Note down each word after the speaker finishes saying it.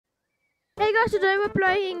Hey guys, today we're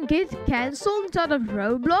playing Get Cancelled inside of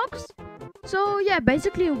Roblox. So yeah,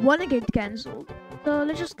 basically wanna get cancelled. So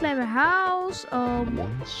let's just claim a house.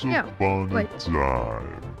 Once upon a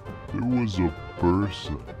time, there was a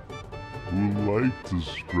person who liked to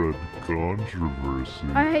spread controversy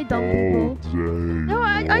I hate dumb all people. day No,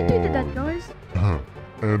 I tweeted that, long. guys.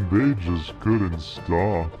 And they just couldn't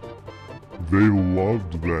stop. They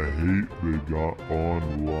loved the hate they got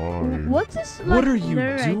online. What's this? Like, What are you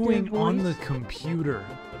narrator doing on the voice? computer?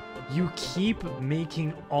 You keep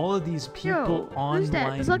making all of these people Yo, online who's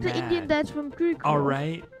that? It's like the Indian mad. dads from Creek.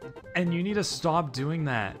 Alright? And you need to stop doing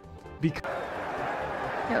that. Because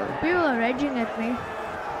Yo, people are raging at me.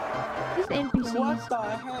 These NPCs. What the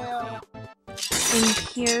hell? I'm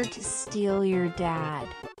here to steal your dad.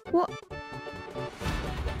 What?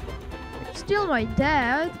 Steal my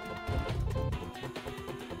dad?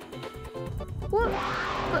 What?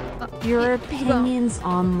 Your Well, opinions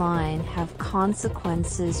online have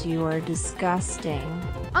consequences. You are disgusting.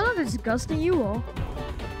 I'm not disgusting, you are.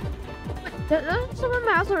 Wait, that's someone in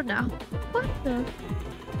my house right now. What the?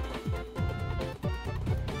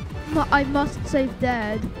 I must save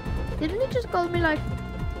dad. Didn't he just call me like...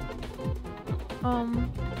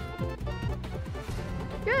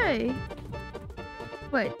 Okay.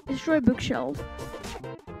 Wait, destroy bookshelf.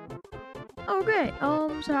 Okay,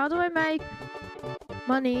 so how do I make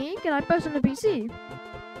money? Can I post on the PC?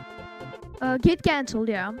 Get cancelled,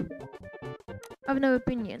 yeah. I have no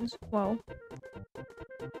opinions. Wow.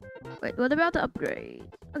 Wait, what about the upgrade?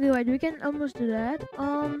 Okay, wait, we can almost do that.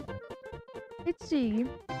 Let's see.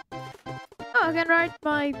 Oh, I can write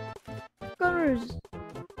my colors.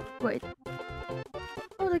 Wait.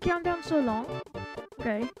 Oh, the countdown's so long.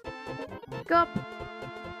 Okay. Go up.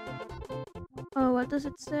 Oh, what does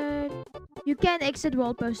it say? You can exit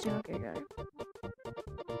while posting. Okay, guys.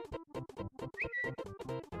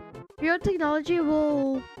 Your technology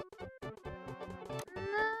will... Nah,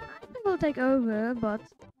 I think will take over, but...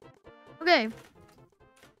 Okay.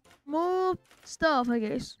 More stuff, I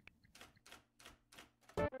guess.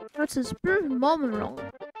 What's this? Prove mom wrong.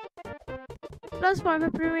 +5 for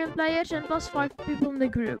premium players and +5 people in the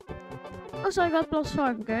group. Also, I got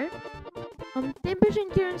 +5, okay?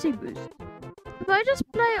 10% currency boost. If I just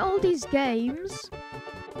play all these games,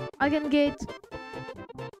 I can get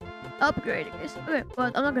upgrading this. Okay,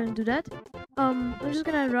 but I'm not gonna do that. I'm just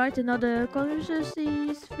gonna write another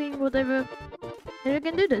conversations thing, whatever. And you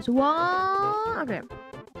can do this. One. Okay.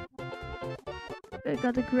 Okay,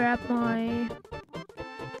 gotta grab my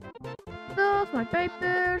stuff, my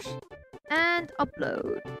papers, and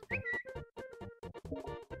upload.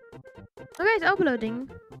 Okay, it's uploading.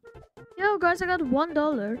 Yo, guys, I got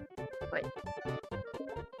 $1. Wait.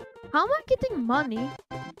 How am I getting money?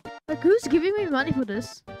 Like, who's giving me money for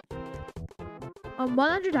this?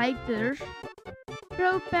 100 haters.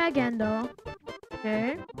 Propaganda.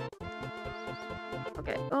 Okay.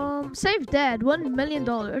 Okay, save dad, $1 million.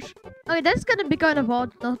 Okay, that's gonna be kind of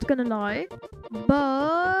hard, not gonna lie.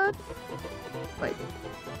 But... Wait.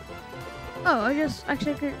 Oh, I just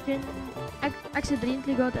accidentally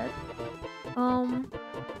got that.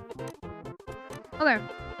 Okay.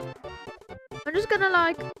 I'm just gonna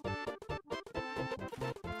like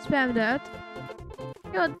spam that.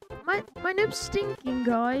 God, my noob's stinking,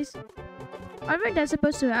 guys. I think that's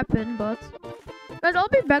supposed to happen, but I'll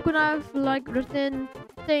be back when I've like written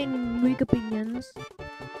 10 weak opinions.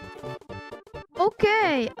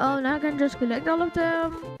 Okay. Oh, now I can just collect all of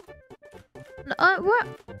them. What?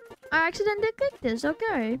 I accidentally clicked this.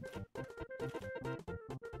 Okay.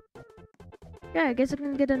 Yeah, I guess I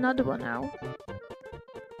can get another one now.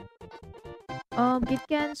 Get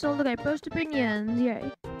cancelled. Okay, post opinions.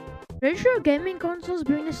 Yay. Retro gaming consoles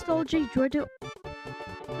bring nostalgic joy to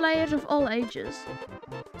players of all ages.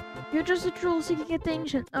 You're just a troll seeking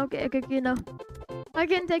attention. Okay, you know. I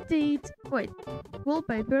can take the... Wait.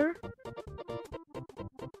 Wallpaper?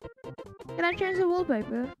 Can I change the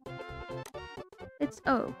wallpaper? It's...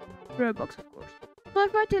 Oh. Roblox, of course.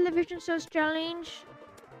 Sci-fi television shows challenge.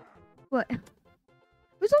 What?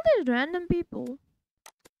 Who's all these random people?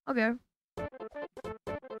 Okay.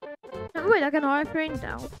 Wait, I can hire friends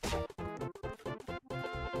now.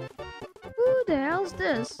 Who the hell's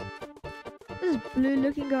this? This blue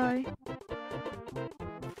looking guy.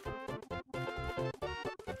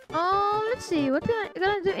 Let's see. What can I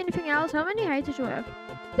gonna do anything else? How many haters do I have?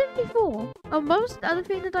 74. What was the other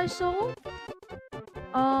thing that I saw?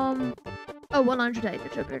 Oh, 100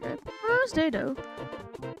 haters. Okay. What was they though?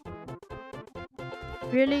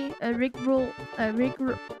 Really? Rickroll?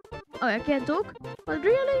 Oh, I can't talk? But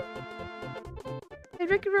really? A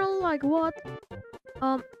Rickroll like what?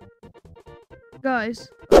 Guys.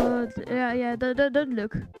 yeah, don't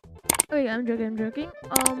look. Okay, I'm joking.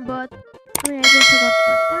 But I mean, I just forgot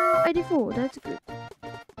that. 84, that's good.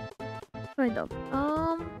 Kind of.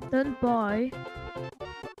 Don't buy.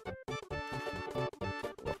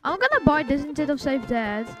 I'm gonna buy this instead of save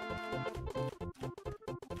that.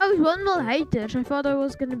 Oh, it's 1 mil haters. I thought I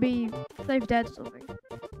was gonna be save that or something.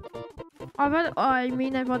 I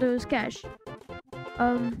thought it was cash.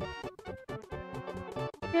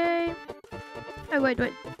 Okay. Oh, wait.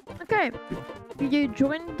 Okay. If you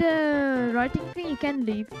join the writing thing, you can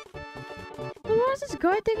leave. But why is this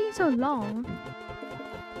guy taking so long?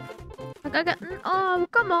 Like, I got. Oh,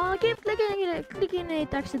 come on. I keep clicking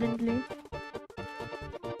it accidentally.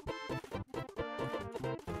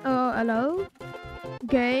 Oh, hello?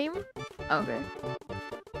 Game? Okay.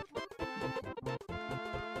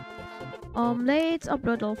 Let's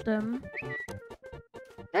upload all of them.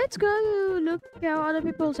 Let's go look how other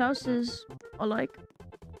people's houses are like.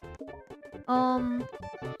 Oh,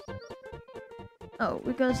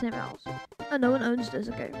 we got the same house. Oh, no one owns this,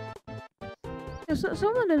 okay. Yeah, so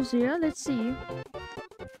someone lives here, let's see.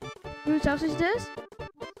 Whose house is this?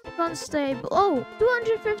 Unstable. Oh,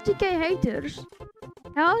 250k haters.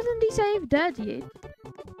 How hasn't he saved that yet?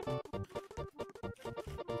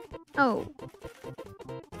 Oh.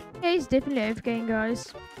 Yeah, he's definitely AFKing,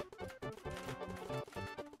 guys.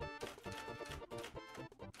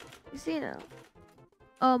 You see now.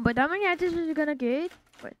 But how many items is he gonna get?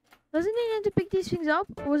 Wait. Doesn't he need to pick these things up?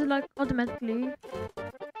 Or was it like automatically?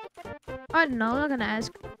 I don't know, I'm not gonna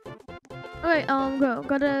ask. Okay,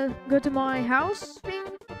 gotta go to my house thing.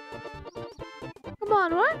 Come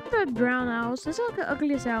on, what the brown house? That's like the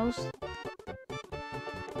ugliest house.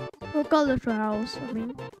 Or colorful house, I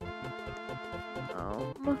mean.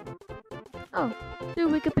 Oh, 2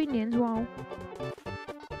 weak opinions, wow.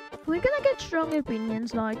 We're gonna get strong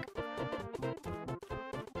opinions, like.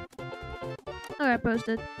 Okay, I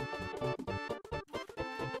posted.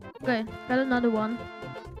 Okay, got another one.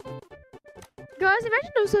 Guys,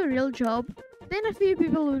 imagine it was a real job. Then a few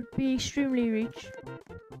people would be extremely rich.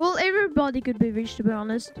 Well, everybody could be rich, to be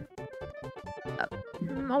honest.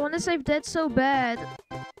 I want to save that so bad.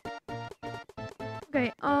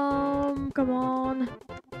 Okay, come on.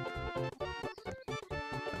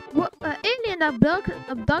 What? Alien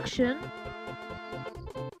abduction?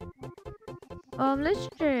 Let's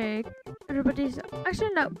check. Everybody's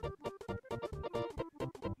actually no.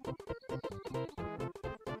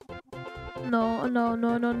 No.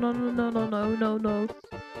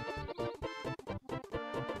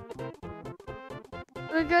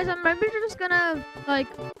 Okay, guys, I'm maybe just gonna like.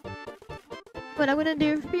 But I'm gonna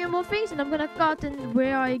do a few more things, and I'm gonna cut in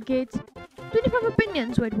where I get 25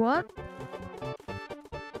 opinions. Wait, what?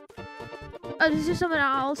 Oh, this is someone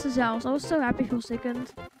else's house. I was so happy for a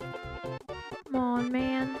second. Come on,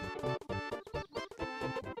 man.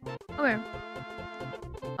 Okay.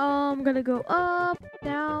 I'm gonna go up,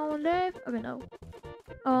 down, left. Okay, no.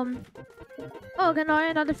 Oh, can I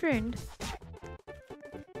another friend?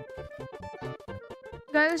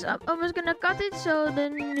 Guys, I'm just gonna cut it so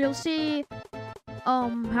then you'll see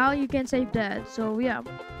how you can save that. So yeah.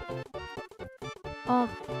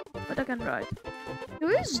 But I can write. Who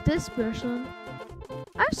is this person?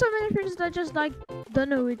 I have so many friends that I just like don't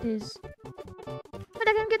know who it is. But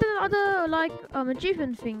I can get another like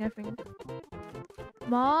achievement thing, I think.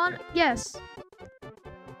 Come on, yes.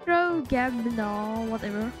 Pro no,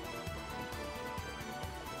 whatever.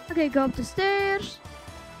 Okay, go up the stairs.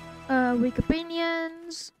 Weak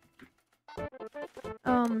opinions.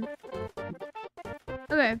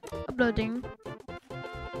 Okay, uploading.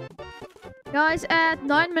 Guys, at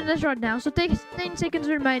 9 minutes right now, so 10 seconds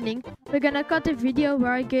remaining. We're gonna cut the video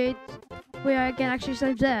where I can actually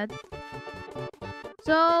save that.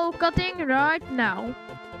 So, cutting right now.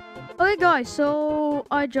 Okay guys, so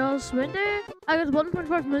I just went there. I got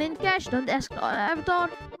 1.5 million cash, don't ask the avatar.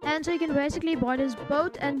 And so you can basically buy this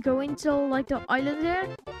boat and go into like the island there.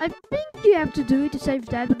 I think you have to do it to save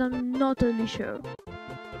that, but I'm not totally sure.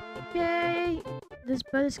 Okay, this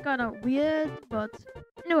boat is kind of weird, but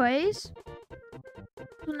anyways.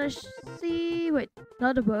 Let's see, wait,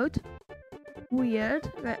 not a boat. Weird.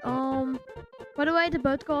 Okay, by the way, the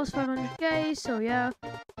boat costs 500k, so yeah.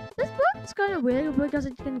 This boat is kind of weird because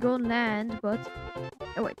it can go on land, but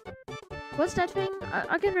oh wait, what's that thing?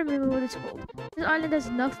 I can't remember what it's called. This island has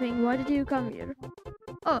nothing. Why did you come here?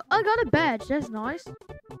 Oh, I got a badge. That's nice.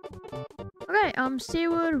 Okay,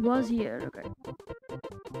 Seaward was here. Okay.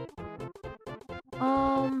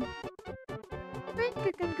 I think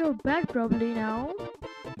I can go back probably now.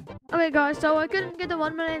 Okay, guys, so I couldn't get the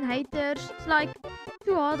 1 million haters. It's like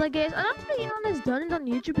too hard, I guess. I don't think anyone has done it on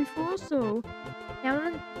YouTube before, so Yeah,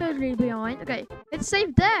 I'm not totally behind. Okay, let's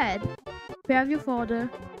save Dad. We have your father,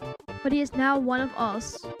 but he is now one of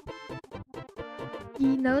us. He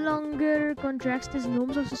no longer contracts the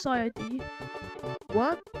norms of society.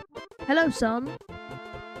 What? Hello, son.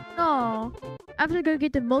 No, I have to go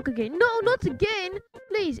get the milk again. No, not again.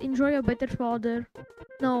 Please enjoy your better father.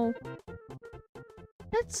 No.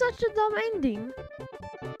 That's such a dumb ending.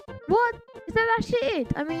 What? Is that actually it?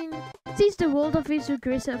 I mean, sees the world of his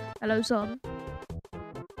regressive. Hello, son.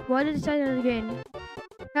 Why did it say that again?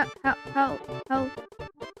 How?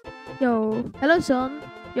 Yo, hello, son.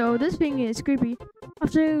 Yo, this thing is creepy. I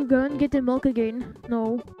have to go and get the milk again.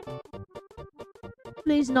 No.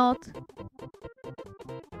 Please not.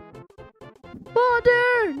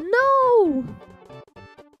 Father! No!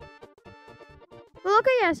 Well,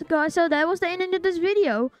 okay, yes, guys. So that was the end of this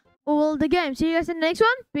video. Well, the game. See you guys in the next one.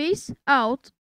 Peace out.